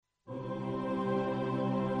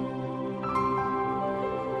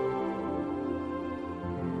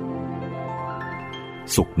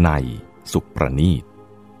สุขในสุขประณีต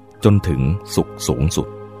จนถึงสุขสูงสุด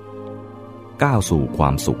ก้าวสู่ควา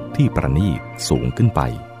มสุขที่ประณีตสูงขึ้นไป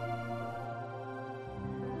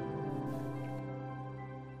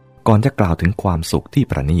ก่อนจะกล่าวถึงความสุขที่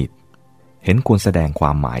ประณีตเห็นควรแสดงคว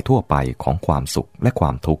ามหมายทั่วไปของความสุขและคว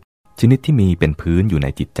ามทุกข์ชนิดที่มีเป็นพื้นอยู่ใน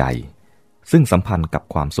จิตใจซึ่งสัมพันธ์กับ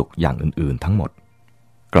ความสุขอย่างอื่นๆทั้งหมด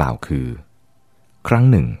กล่าวคือครั้ง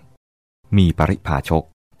หนึ่งมีปริพาชก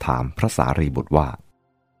ถามพระสารีบุตรว่า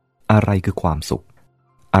อะไรคือความสุข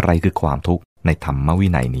อะไรคือความทุกข์ในธรรมวิ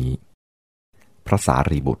นัยนี้พระสา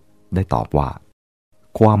รีบุตรได้ตอบว่า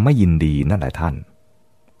ความไม่ยินดีนั่นแหละท่าน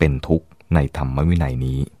เป็นทุกข์ในธรรมวินัย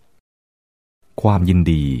นี้ความยิน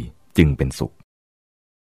ดีจึงเป็นสุข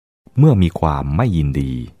เมื่อมีความไม่ยิน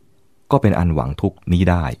ดีก็เป็นอันหวังทุกข์นี้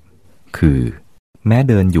ได้คือแม้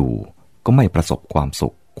เดินอยู่ก็ไม่ประสบความสุ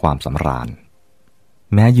ขความสำราญ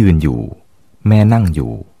แม้ยืนอยู่แม้นั่งอ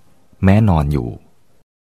ยู่แม้นอนอยู่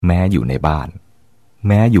แม้อยู่ในบ้านแ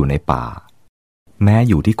ม้อยู่ในป่าแม้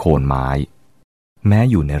อยู่ที่โคนไม้แม้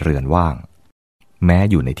อยู่ในเรือนว่างแม้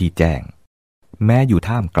อยู่ในที่แจ้งแม้อยู่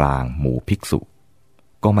ท่ามกลางหมู่ภิกษุ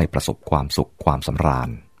ก็ไม่ประสบความสุขความสำราญ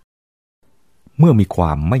เมื่อมีคว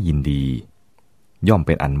ามไม่ยินดีย่อมเ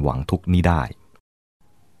ป็นอันหวังทุกข์นี้ได้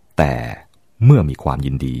แต่เมื่อมีความ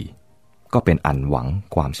ยินดีก็เป็นอันหวัง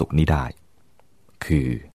ความสุขนี้ได้คือ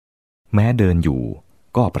แม้เดินอยู่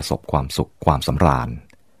ก็ประสบความสุขความสำราญ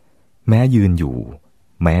แม้ยืนอยู่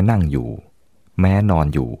แม้นั่งอยู่แม้นอน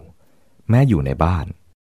อยู่แม้อยู่ในบ้าน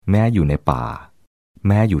แม้อยู่ในป่าแ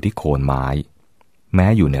ม้อยู่ที่โคนไม้แม้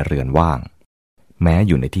อยู่ในเรือนว่างแม้อ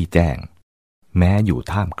ยู่ในที่แจ้งแม้อยู่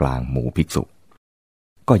ท่ามกลางหมู่ภิกษุ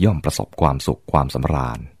ก็ย่อมประสบความสุขความสำร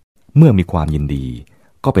าญเมื่อมีความยินดี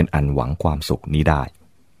ก็เป็นอันหวังความสุขนี้ได้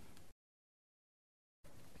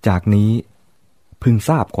จากนี้พึงท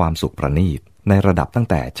ราบความสุขประณีตในระดับตั้ง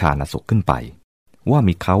แต่ฌานสุขขึ้นไปว่า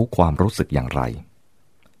มีเขาความรู้สึกอย่างไร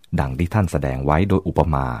ดังที่ท่านแสดงไว้โดยอุป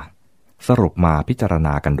มาสรุปมาพิจารณ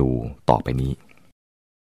ากันดูต่อไปนี้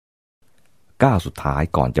ก้าวสุดท้าย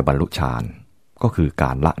ก่อนจะบรรลุฌานก็คือก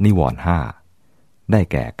ารละนิวรณ์ห้าได้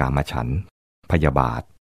แก่กามฉันท์พยาบาท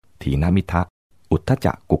ถีนมิทธะอุทธัจจ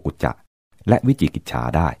ะกุกุจจะและวิจิกิจฉา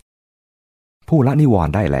ได้ผู้ละนิวร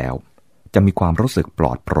ณ์ได้แล้วจะมีความรู้สึกปล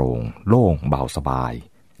อดโปร่งโล่งเบาสบาย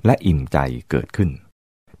และอิ่มใจเกิดขึ้น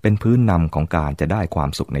เป็นพื้นนำของการจะได้ความ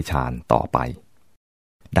สุขในฌานต่อไป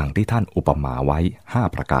ดังที่ท่านอุปมาไว้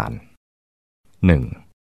5ประการ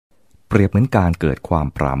 1. เปรียบเหมือนการเกิดความ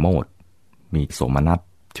ปราโมทย์มีโสมนัส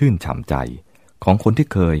ชื่นฉ่ำใจของคนที่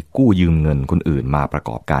เคยกู้ยืมเงินคนอื่นมาประก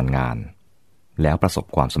อบการงานแล้วประสบ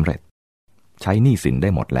ความสำเร็จใช้หนี้สินได้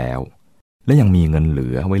หมดแล้วและยังมีเงินเหลื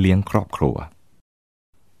อไว้เลี้ยงครอบครัว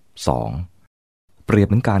 2. เปรียบเ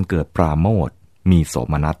หมือนการเกิดปราโมทย์มีโส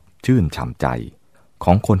มนัสชื่นฉ่ำใจข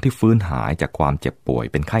องคนที่ฟื้นหายจากความเจ็บป่วย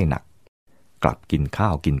เป็นไข้หนักกลับกินข้า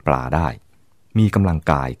วกินปลาได้มีกำลัง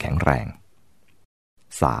กายแข็งแรง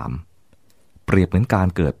 3. เปรียบเหมือนการ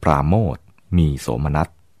เกิดปราโมทย์มีโสมนัส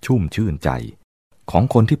ชุ่มชื่นใจของ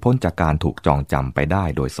คนที่พ้นจากการถูกจองจำไปได้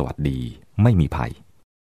โดยสวัสดีไม่มีภัย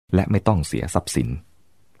และไม่ต้องเสียทรัพย์สิน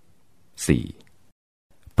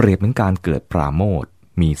 4. เปรียบเหมือนการเกิดปราโมทย์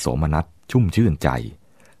มีโสมนัสชุ่มชื่นใจ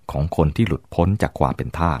ของคนที่หลุดพ้นจากความเป็น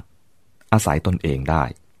ทาสอาศัยตนเองได้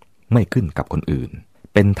ไม่ขึ้นกับคนอื่น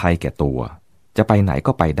เป็นไทยแก่ตัวจะไปไหน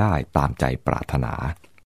ก็ไปได้ตามใจปรารถนา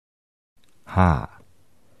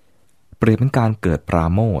 5. เปรียบเหมือนการเกิดปรา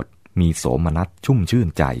โมทย์มีโสมนัสชุ่มชื่น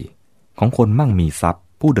ใจของคนมั่งมีทรัพย์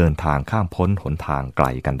ผู้เดินทางข้ามพ้นหนทางไกล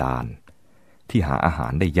กันดารที่หาอาหา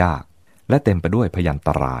รได้ยากและเต็มไปด้วยพยันต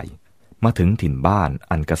รายมาถึงถิ่นบ้าน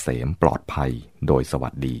อันเกษมปลอดภัยโดยสวั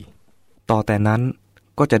สดีต่อแต่นั้น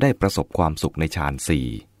ก็จะได้ประสบความสุขในฌานสี่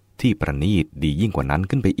ที่ประณีตดียิ่งกว่านั้น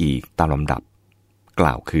ขึ้นไปอีกตามลำดับก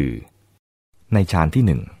ล่าวคือในฌาน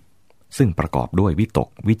ที่1ซึ่งประกอบด้วยวิตก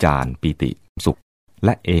วิจารปีติสุขแล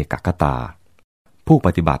ะเอกคตาผู้ป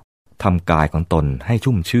ฏิบัติทำกายของตนให้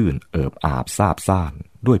ชุ่มชื่นเอิบอาบซาบซ่าน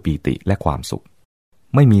ด้วยปีติและความสุข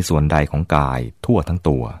ไม่มีส่วนใดของกายทั่วทั้ง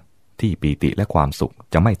ตัวที่ปีติและความสุข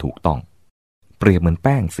จะไม่ถูกต้องเปรียบเหมือนแ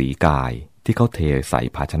ป้งสีกายที่เขาเทใส่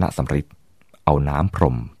ภาชนะสำริดเอาน้ำพร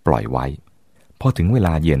มปล่อยไว้พอถึงเวล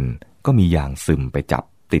าเย็นก็มียางซึมไปจับ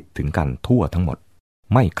ติดถึงกันทั่วทั้งหมด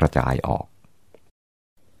ไม่กระจายออก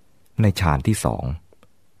ในฌานที่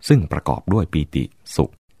2ซึ่งประกอบด้วยปีติสุ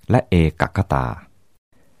ขและเอกคตา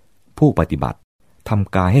ผู้ปฏิบัติท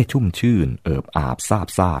ำกายให้ชุ่มชื่นเอิบอาบซาบ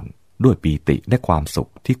ซ่านด้วยปีติและความสุ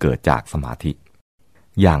ขที่เกิดจากสมาธิ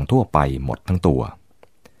อย่างทั่วไปหมดทั้งตัว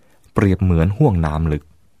เปรียบเหมือนห้วงน้ำลึก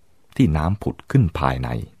ที่น้ำผุดขึ้นภายใน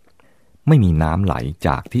ไม่มีน้ำไหลจ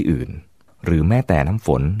ากที่อื่นหรือแม้แต่น้ำฝ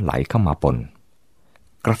นไหลเข้ามาปน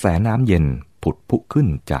กระแสน้ำเย็น ผุดพุขึ้น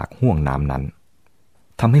จากห้วงน้ำนั้น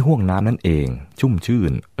ทำให้ห้วงน้ำนั้นเองชุ่มชื่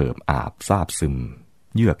นเอิบอาบซาบซึม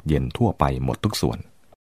เยือกเย็นทั่วไปหมดทุกส่วน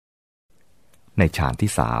ในฌาน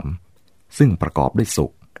ที่3ซึ่งประกอบด้วยสุ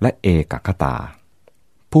ขและเอกคตา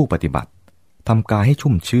ผู้ปฏิบัติทำกายให้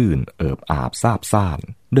ชุ่มชื่นเอิบอาบซาบซ่าน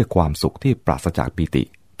ด้วยความสุขที่ปราศจากปิติ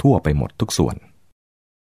ทั่วไปหมดทุกส่วน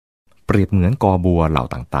เปรียบเหมือนกอบัวเหล่า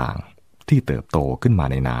ต่างๆที่เติบโตขึ้นมา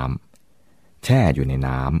ในน้ำแช่อยู่ใน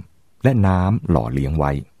น้ำและน้ำหล่อเลี้ยงไ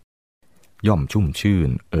ว้ย่อมชุ่มชื่น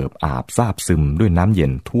เอิบอาบซาบซึมด้วยน้ำเย็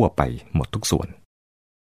นทั่วไปหมดทุกส่วน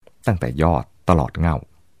ตั้งแต่ยอดตลอดเง่า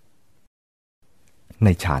ใน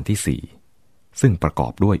ฌานที่4ซึ่งประกอ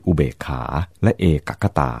บด้วยอุเบกขาและเอกค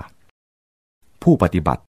ตาผู้ปฏิ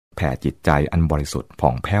บัติแผ่จิตใจอันบริสุทธิ์ผ่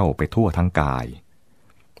องแผ้วไปทั่วทั้งกาย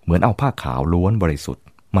เหมือนเอาผ้าขาวล้วนบริสุทธิ์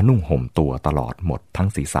มานุ่งห่มตัวตลอดหมดทั้ง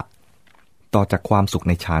ศีรษะต่อจากความสุขใ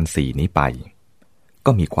นฌาน4นี้ไป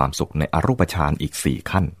ก็มีความสุขในอรูปฌานอีก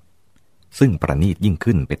4ขั้นซึ่งประณีตยิ่ง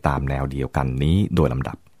ขึ้นไปตามแนวเดียวกันนี้โดยลำ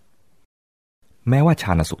ดับแม้ว่าฌ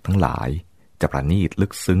านสุขทั้งหลายจะประณีตลึ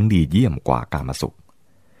กซึ้งดีเยี่ยมกว่ากามสุข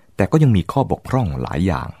แต่ก็ยังมีข้อบกพร่องหลาย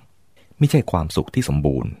อย่างไม่ใช่ความสุขที่สม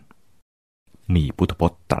บูรณ์มีพุทธพ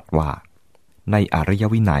จน์ตรัสว่าในอริย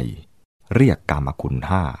วินัยเรียกกามคุณ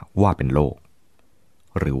5ว่าเป็นโลก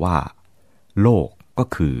หรือว่าโลกก็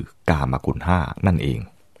คือกามคุณ5นั่นเอง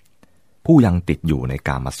ผู้ยังติดอยู่ในก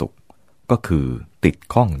ามสุขก็คือติด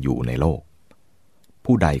ข้องอยู่ในโลก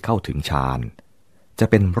ผู้ใดเข้าถึงฌานจะ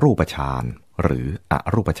เป็นรูปฌานหรืออ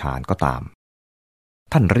รูปฌานก็ตาม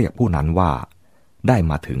ท่านเรียกผู้นั้นว่าได้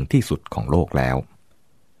มาถึงที่สุดของโลกแล้ว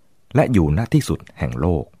และอยู่ณที่สุดแห่งโล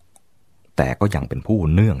กแต่ก็ยังเป็นผู้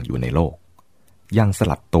เนื่องอยู่ในโลกยังส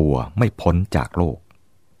ลัดตัวไม่พ้นจากโลก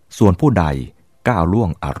ส่วนผู้ใดก้าวล่วง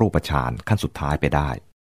อรูปฌานขั้นสุดท้ายไปได้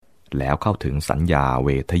แล้วเข้าถึงสัญญาเว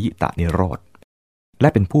ทยิตนิโรธและ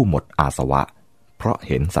เป็นผู้หมดอาสวะเพราะเ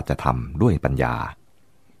ห็นสัจธรรมด้วยปัญญา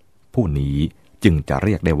ผู้นี้จึงจะเ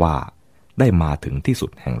รียกได้ว่าได้มาถึงที่สุ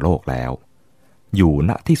ดแห่งโลกแล้วอยู่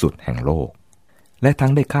ณที่สุดแห่งโลกและทั้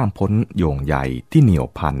งได้ข้ามพ้นโยงใยที่เหนี่ยว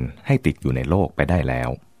พันให้ติดอยู่ในโลกไปได้แล้ว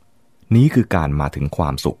นี้คือการมาถึงควา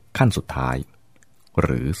มสุขขั้นสุดท้ายห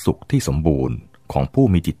รือสุขที่สมบูรณ์ของผู้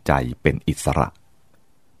มีจิตใจเป็นอิสระ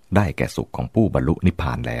ได้แก่สุขของผู้บรรลุนิพพ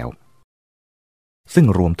านแล้วซึ่ง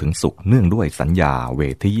รวมถึงสุขเนื่องด้วยสัญญาเว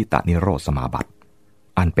ทยิตนิโรธสมาบัติ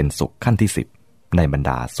อันเป็นสุขขั้นที่10ในบรรด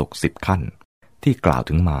าสุข10ขั้นที่กล่าว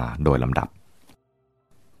ถึงมาโดยลำดับ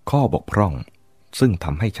ข้อบกพร่องซึ่งท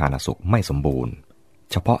ำให้ฌานสุขไม่สมบูรณ์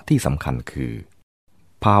เฉพาะที่สำคัญคือ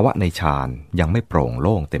ภาวะในฌานยังไม่โปร่งโ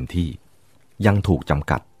ล่งเต็มที่ยังถูกจำ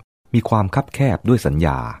กัดมีความคับแคบด้วยสัญญ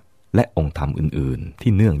าและองค์ธรรมอื่นๆ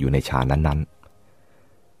ที่เนื่องอยู่ในฌานนั้น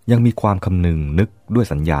ๆยังมีความคำนึงนึกด้วย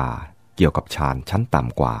สัญญาเกี่ยวกับฌานชั้นต่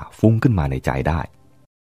ำกว่าฟุ้งขึ้นมาในใจได้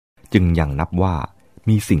จึงยังนับว่า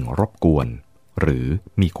มีสิ่งรบกวนหรือ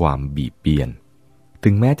มีความบีบเบียนถึ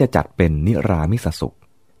งแม้จะจัดเป็นนิรามิสสุข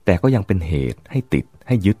แต่ก็ยังเป็นเหตุให้ติดใ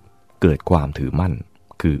ห้ยึดเกิดความถือมั่น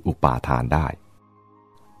คืออุปาทานได้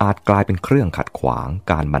อาจกลายเป็นเครื่องขัดขวาง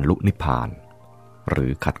การบรรลุนิพพานหรื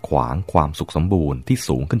อขัดขวางความสุขสมบูรณ์ที่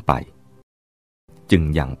สูงขึ้นไปจึง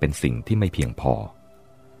ยังเป็นสิ่งที่ไม่เพียงพอ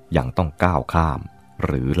ยังต้องก้าวข้ามห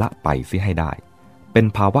รือละไปเสียให้ได้เป็น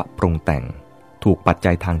ภาวะปรุงแต่งถูกปัจ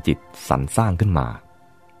จัยทางจิตสรรสร้างขึ้นมา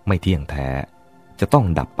ไม่เที่ยงแท้จะต้อง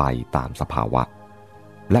ดับไปตามสภาวะ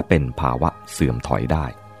และเป็นภาวะเสื่อมถอยได้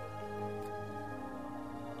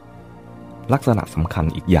ลักษณะสำคัญ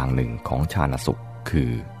อีกอย่างหนึ่งของฌานสุขคื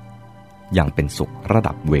อยังเป็นสุขระ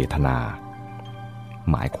ดับเวทนา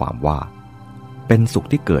หมายความว่าเป็นสุข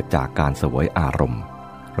ที่เกิดจากการเสวยอารมณ์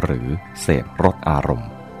หรือเสพรสอารมณ์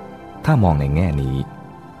ถ้ามองในแง่นี้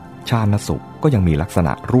ฌานสุขก็ยังมีลักษณ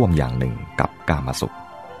ะร่วมอย่างหนึ่งกับกามสุข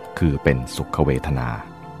คือเป็นสุขเวทนา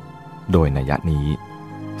โดยนัยนี้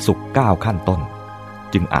สุข9ขั้นต้น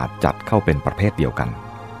จึงอาจจัดเข้าเป็นประเภทเดียวกัน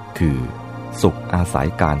คือสุขอาศัย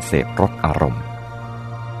การเสพรสอารมณ์